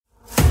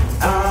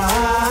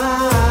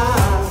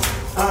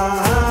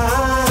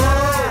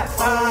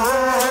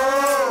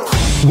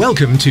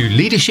Welcome to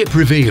Leadership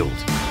Revealed,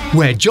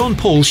 where John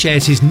Paul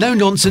shares his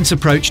no-nonsense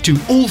approach to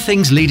all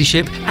things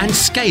leadership and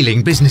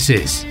scaling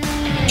businesses.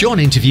 John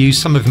interviews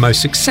some of the most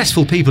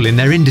successful people in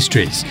their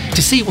industries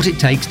to see what it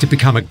takes to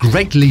become a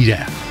great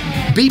leader.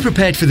 Be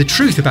prepared for the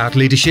truth about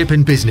leadership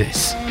and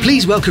business.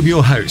 Please welcome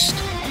your host,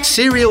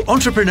 serial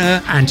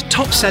entrepreneur and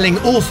top-selling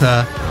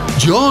author,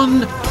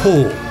 John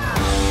Paul.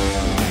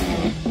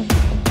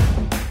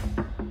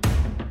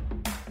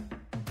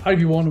 Hi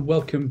everyone, and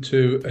welcome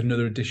to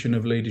another edition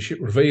of Leadership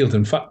Revealed.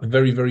 In fact, the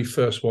very, very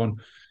first one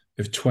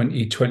of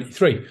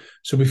 2023.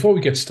 So before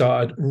we get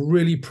started,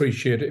 really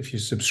appreciate it if you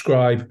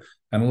subscribe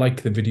and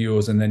like the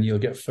videos, and then you'll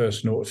get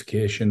first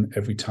notification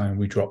every time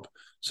we drop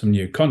some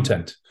new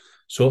content.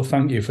 So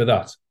thank you for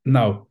that.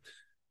 Now,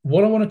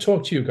 what I want to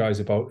talk to you guys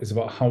about is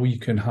about how you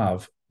can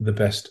have the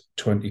best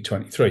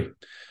 2023.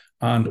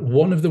 And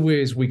one of the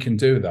ways we can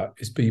do that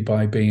is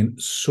by being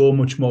so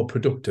much more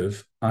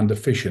productive and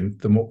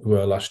efficient than what we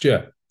were last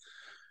year.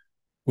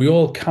 We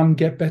all can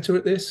get better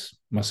at this,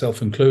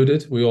 myself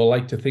included. We all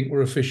like to think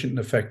we're efficient and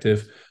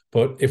effective.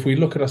 But if we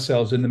look at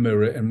ourselves in the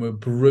mirror and we're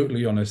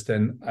brutally honest,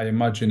 then I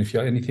imagine if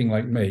you're anything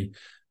like me,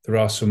 there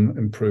are some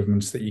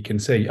improvements that you can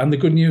see. And the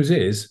good news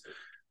is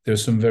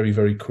there's some very,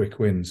 very quick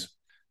wins.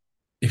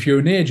 If you're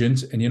an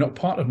agent and you're not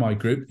part of my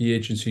group, the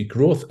Agency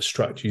Growth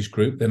Strategies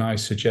group, then I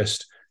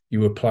suggest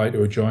you apply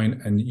to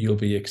join and you'll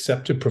be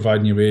accepted,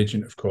 providing you're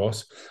agent, of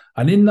course.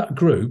 And in that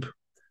group,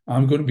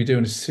 I'm going to be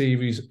doing a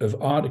series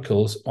of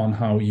articles on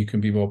how you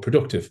can be more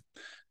productive.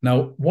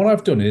 Now, what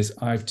I've done is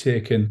I've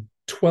taken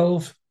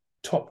 12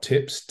 top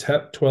tips,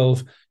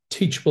 12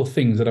 teachable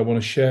things that I want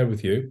to share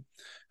with you.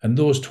 And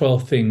those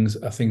 12 things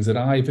are things that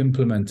I've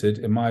implemented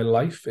in my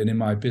life and in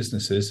my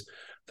businesses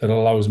that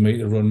allows me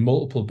to run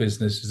multiple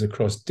businesses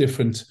across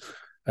different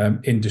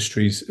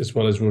industries, as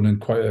well as running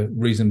quite a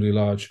reasonably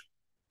large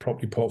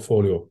property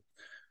portfolio.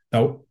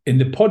 Now, in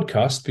the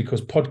podcast,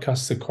 because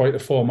podcasts are quite a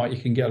format,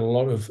 you can get a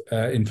lot of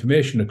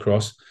information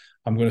across.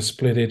 I'm going to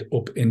split it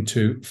up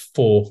into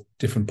 4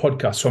 different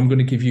podcasts. So I'm going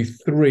to give you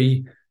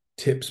 3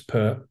 tips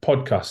per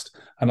podcast,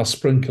 and I'll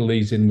sprinkle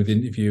these in with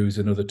interviews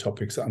and other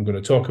topics that I'm going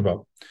to talk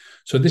about.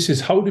 So this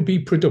is How to Be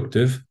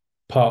Productive,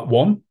 part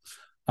 1,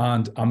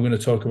 and I'm going to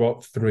talk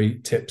about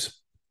 3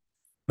 tips.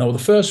 Now, the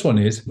first one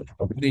is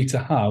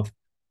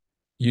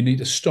you need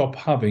to stop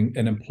having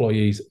an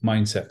employee's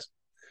mindset.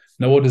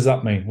 Now, what does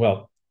that mean?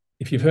 Well,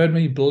 if you've heard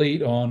me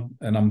bleat on,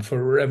 and I'm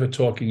forever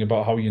talking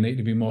about how you need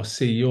to be more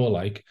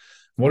CEO-like,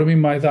 what I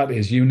mean by that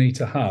is you need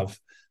to have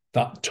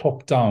that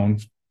top-down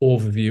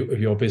overview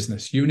of your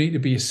business. You need to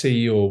be a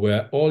CEO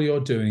where all you're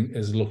doing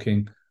is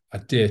looking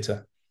at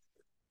data.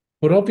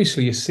 But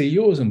obviously, a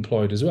CEO is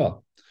employed as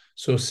well.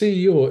 So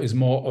CEO is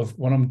more of,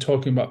 when I'm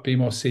talking about being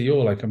more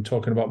CEO-like, I'm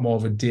talking about more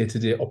of a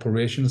day-to-day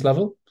operations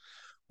level.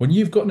 When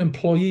you've got an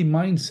employee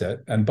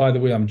mindset, and by the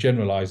way, I'm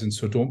generalizing,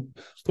 so don't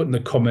put in the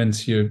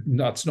comments,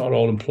 that's not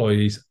all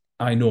employees.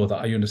 I know that,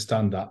 I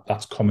understand that,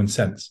 that's common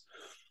sense.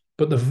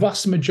 But the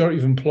vast majority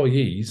of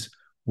employees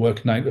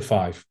work 9 to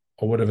 5,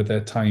 or whatever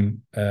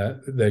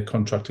their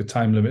contracted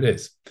time limit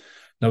is.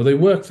 Now, they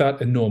work that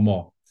and no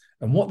more.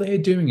 And what they're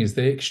doing is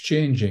they're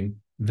exchanging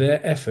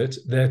their effort,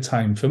 their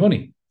time for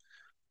money.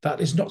 That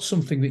is not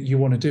something that you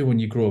want to do when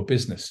you grow a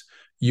business.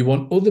 You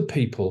want other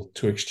people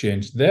to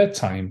exchange their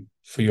time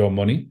for your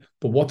money,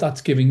 but what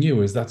that's giving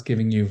you is that's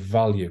giving you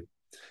value.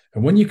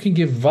 And when you can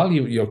give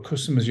value to your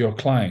customers, your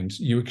clients,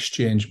 you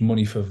exchange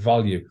money for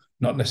value,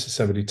 not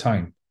necessarily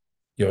time.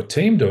 Your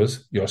team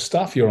does, your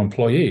staff, your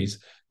employees,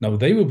 now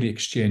they will be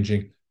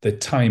exchanging the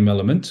time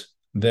element,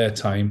 their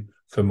time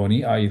for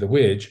money, i.e. the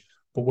wage.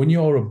 But when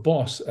you're a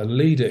boss, a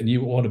leader, and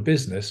you own a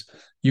business,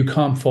 you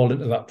can't fall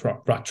into that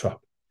rat trap.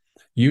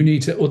 You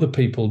need to, other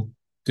people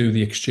do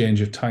the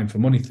exchange of time for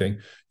money thing.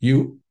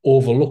 You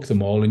overlook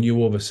them all and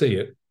you oversee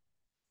it.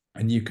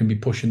 And you can be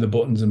pushing the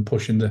buttons and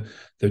pushing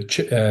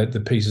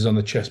the pieces on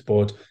the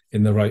chessboard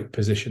in the right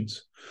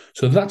positions.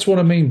 So that's what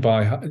I mean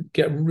by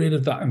get rid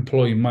of that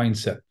employee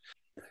mindset.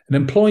 An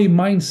employee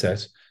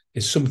mindset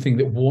is something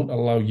that won't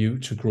allow you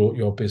to grow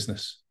your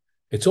business.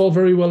 It's all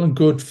very well and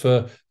good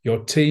for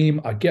your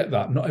team. I get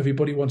that. Not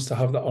everybody wants to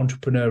have that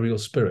entrepreneurial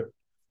spirit.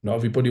 Not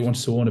everybody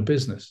wants to own a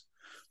business.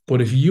 But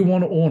if you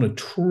want to own a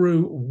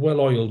true,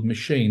 well-oiled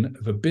machine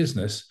of a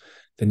business,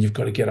 then you've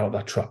got to get out of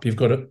that trap. You've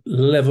got to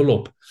level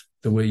up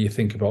the way you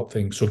think about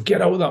things. So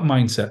get out of that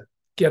mindset.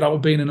 Get out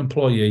of being an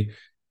employee.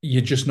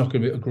 You're just not going to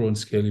be able to grow and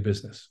scale your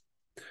business.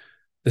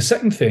 The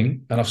second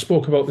thing, and I've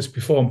spoke about this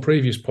before on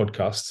previous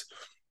podcasts,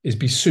 is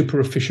be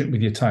super efficient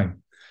with your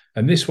time.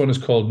 And this one is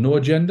called no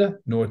agenda,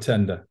 no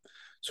attender.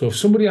 So if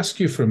somebody asks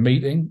you for a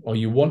meeting or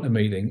you want a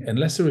meeting,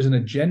 unless there is an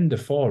agenda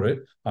for it,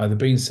 either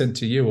being sent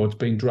to you or it's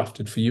being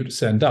drafted for you to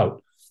send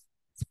out,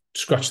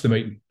 scratch the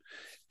meeting.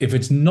 If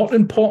it's not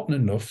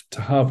important enough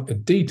to have a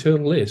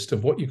detailed list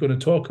of what you're going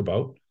to talk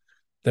about,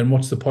 then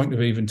what's the point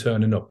of even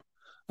turning up?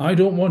 I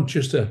don't want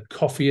just a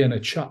coffee and a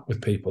chat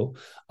with people.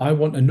 I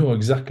want to know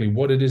exactly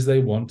what it is they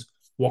want.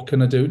 What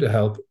can I do to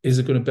help? Is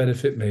it going to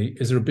benefit me?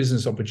 Is there a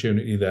business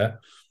opportunity there?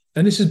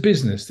 And this is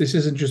business. This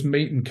isn't just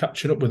meeting,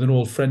 catching up with an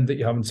old friend that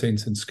you haven't seen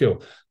since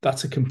school.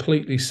 That's a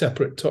completely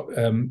separate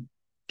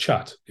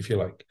chat, if you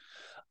like.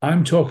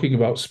 I'm talking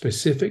about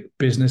specific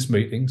business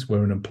meetings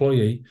where an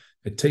employee,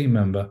 a team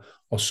member,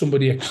 or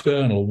somebody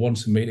external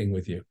wants a meeting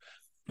with you.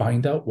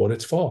 Find out what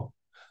it's for.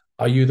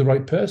 Are you the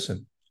right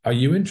person? Are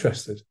you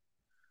interested?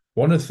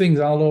 One of the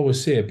things I'll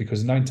always say,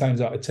 because 9 times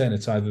out of 10,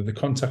 it's either they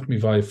contact me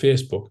via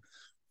Facebook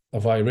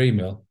or via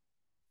email.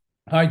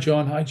 Hi,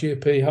 John. Hi,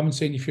 JP. Haven't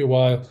seen you for a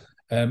while.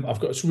 I've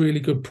got this really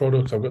good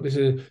product. I've got this.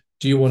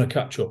 Do you want to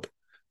catch up?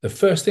 The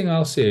first thing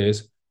I'll say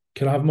is,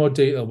 can I have more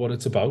detail what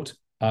it's about?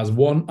 As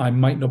one, I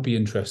might not be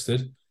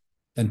interested.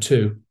 And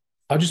two,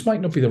 I just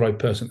might not be the right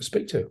person to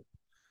speak to.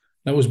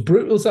 Now, as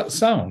brutal as that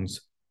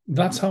sounds,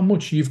 that's how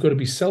much you've got to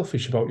be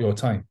selfish about your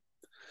time.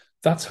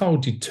 That's how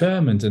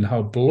determined and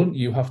how blunt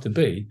you have to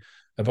be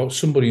about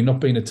somebody not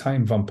being a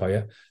time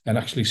vampire and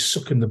actually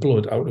sucking the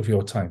blood out of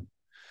your time.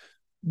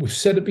 We've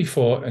said it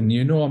before, and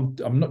you know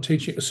I'm not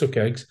teaching you to suck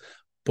eggs,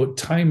 but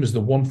time is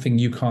the one thing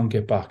you can't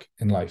get back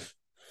in life.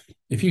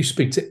 If you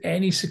speak to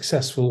any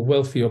successful,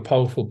 wealthy, or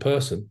powerful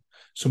person,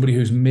 somebody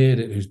who's made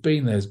it, who's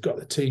been there, has got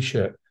the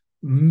T-shirt,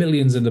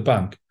 millions in the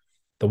bank,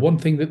 the one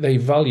thing that they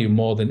value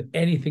more than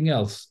anything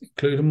else,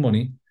 including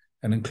money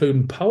and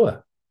including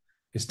power,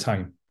 is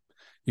time.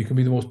 You can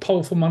be the most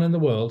powerful man in the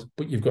world,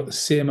 but you've got the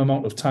same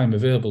amount of time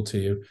available to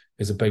you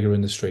as a beggar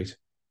in the street,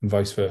 and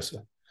vice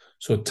versa.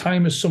 So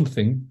time is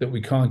something that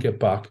we can't get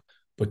back,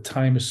 but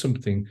time is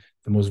something,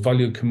 the most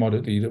valued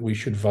commodity that we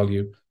should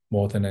value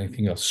more than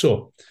anything else.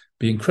 So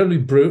be incredibly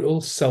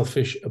brutal,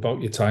 selfish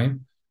about your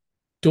time.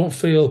 Don't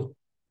feel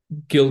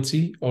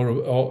guilty or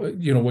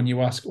when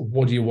you ask,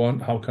 what do you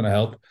want? How can I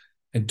help?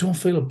 And don't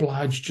feel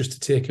obliged just to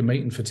take a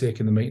meeting for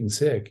taking the meeting's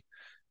sake.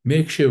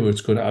 Make sure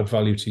it's going to add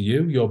value to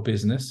you, your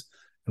business,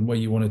 and where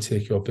you want to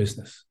take your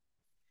business.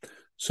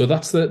 So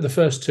that's the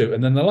first two.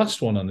 And then the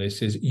last one on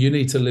this is you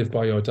need to live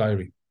by your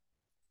diary.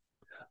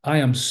 I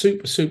am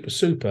super, super,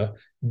 super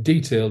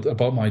detailed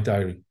about my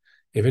diary.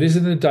 If it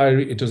isn't in the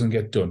diary, it doesn't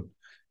get done.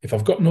 If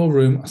I've got no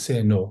room, I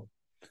say no.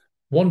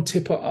 One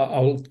tip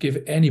I'll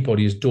give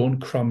anybody is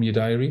don't cram your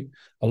diary.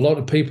 A lot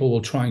of people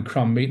will try and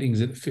cram meetings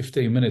at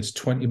 15 minutes,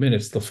 20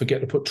 minutes. They'll forget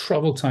to put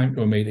travel time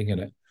to a meeting in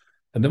it.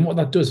 And then what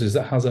that does is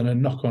that has a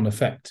knock-on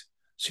effect.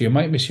 So you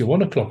might miss your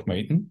 1 o'clock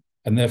meeting,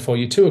 and therefore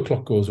your 2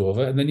 o'clock goes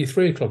over, and then your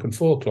 3 o'clock and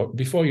 4 o'clock.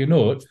 Before you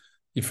know it,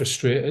 you're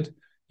frustrated.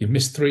 You've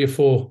missed 3 or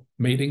 4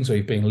 meetings, or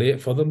you've been late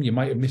for them. You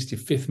might have missed your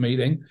 5th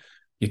meeting.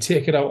 You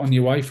take it out on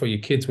your wife or your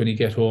kids when you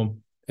get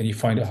home, and you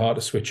find it hard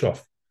to switch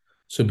off.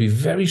 So be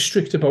very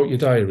strict about your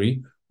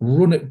diary.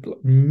 Run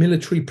it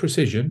military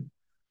precision,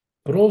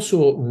 but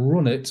also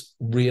run it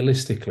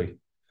realistically.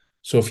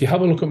 So if you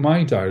have a look at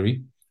my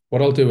diary,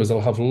 what I'll do is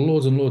I'll have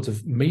loads and loads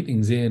of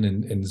meetings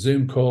in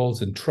Zoom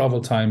calls and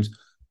travel times.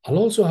 I'll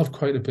also have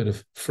quite a bit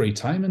of free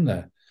time in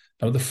there.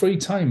 Now, the free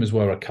time is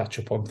where I catch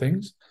up on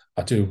things.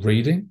 I do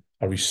reading,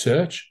 I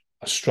research,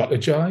 I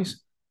strategize,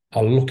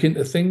 I look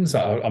into things,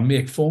 I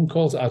make phone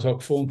calls, ad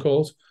hoc phone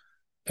calls.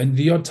 And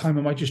the odd time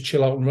I might just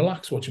chill out and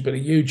relax, watch a bit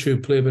of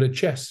YouTube, play a bit of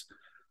chess,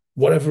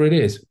 whatever it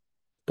is.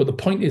 But the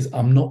point is,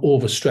 I'm not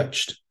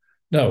overstretched.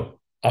 No,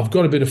 I've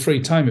got a bit of free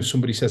time. If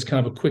somebody says, can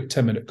I have a quick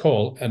 10-minute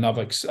call? And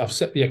I've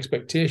set the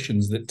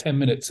expectations that 10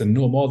 minutes and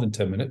no more than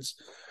 10 minutes.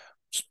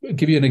 I'll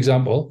give you an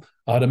example.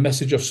 I had a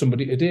message of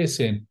somebody today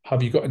saying,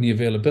 have you got any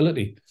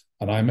availability?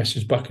 And I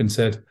messaged back and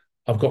said,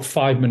 I've got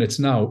 5 minutes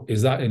now.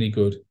 Is that any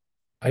good?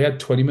 I had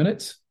 20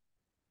 minutes.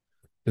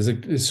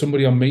 There's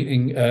somebody I'm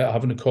meeting,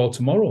 having a call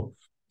tomorrow.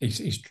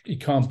 He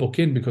can't book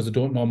in because I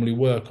don't normally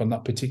work in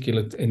that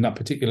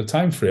particular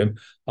time frame.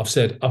 I've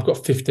said, I've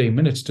got 15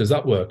 minutes. Does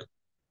that work?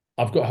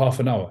 I've got half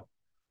an hour.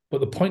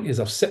 But the point is,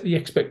 I've set the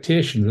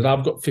expectation that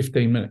I've got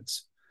 15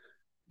 minutes.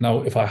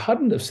 Now, if I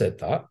hadn't have said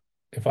that,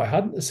 if I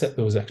hadn't have set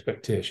those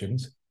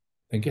expectations,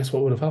 then guess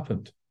what would have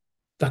happened?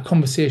 That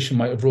conversation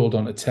might have rolled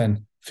on to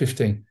 10,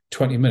 15,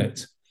 20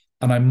 minutes.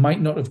 And I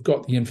might not have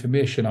got the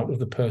information out of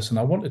the person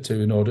I wanted to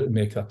in order to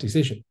make that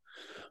decision.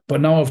 But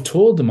now I've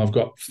told them I've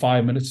got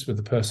 5 minutes with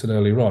the person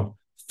earlier on,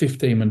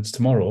 15 minutes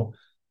tomorrow.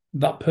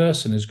 That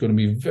person is going to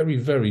be very,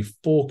 very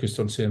focused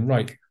on saying,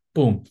 right,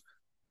 boom,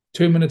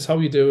 2 minutes, how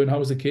are you doing? How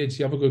was the kids?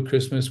 You have a good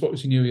Christmas? What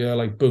was your New Year?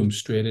 Like, boom,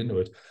 straight into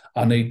it.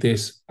 I need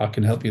this. I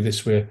can help you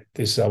this way.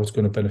 This is how it's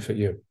going to benefit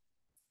you.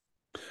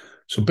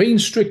 So being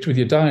strict with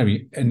your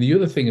diary. And the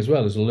other thing as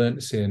well is learn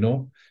to say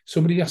no.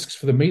 Somebody asks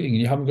for the meeting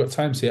and you haven't got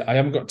time, say, I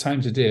haven't got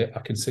time today. I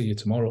can see you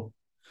tomorrow.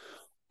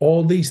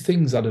 All these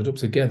things added up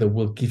together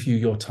will give you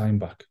your time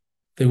back.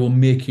 They will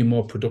make you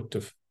more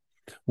productive.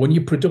 When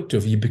you're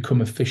productive, you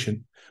become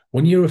efficient.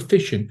 When you're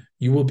efficient,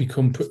 you will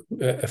become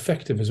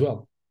effective as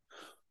well.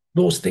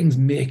 Those things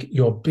make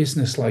your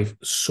business life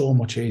so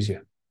much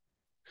easier.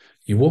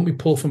 You won't be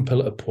pulled from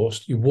pillar to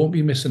post. You won't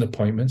be missing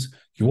appointments.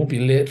 You won't be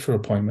late for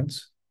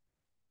appointments.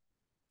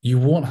 You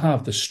won't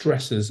have the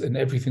stresses and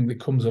everything that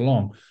comes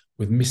along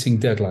with missing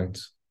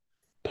deadlines.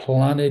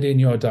 Plan it in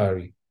your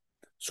diary.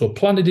 So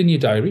plan it in your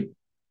diary.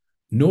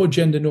 No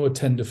agenda, no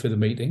attender for the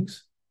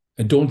meetings.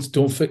 And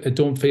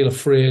don't feel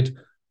afraid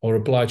or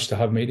obliged to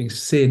have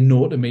meetings. Say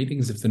no to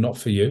meetings if they're not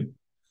for you,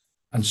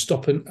 and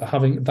stop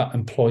having that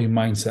employee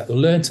mindset.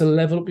 Learn to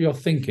level up your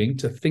thinking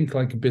to think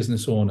like a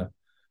business owner.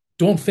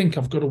 Don't think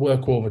I've got to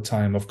work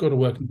overtime. I've got to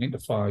work 9 to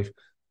 5.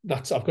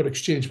 I've got to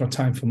exchange my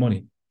time for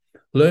money.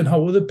 Learn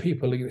how other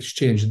people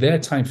exchange their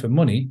time for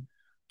money,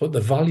 but the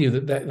value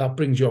that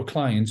brings your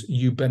clients,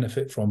 you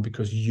benefit from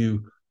because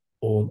you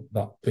own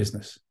that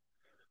business.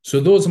 So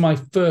those are my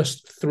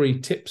first 3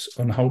 tips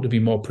on how to be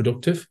more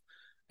productive.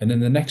 And in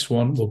the next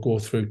one, we'll go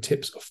through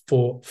tips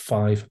 4,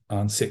 5,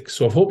 and 6.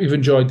 So I hope you've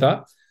enjoyed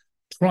that.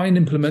 Try and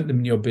implement them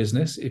in your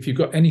business. If you've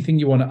got anything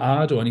you want to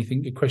add or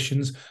anything, your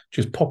questions,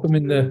 just pop them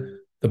in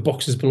the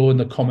boxes below in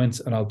the comments,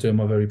 and I'll do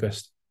my very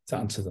best to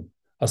answer them.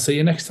 I'll see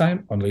you next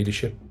time on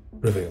Leadership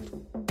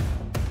Revealed.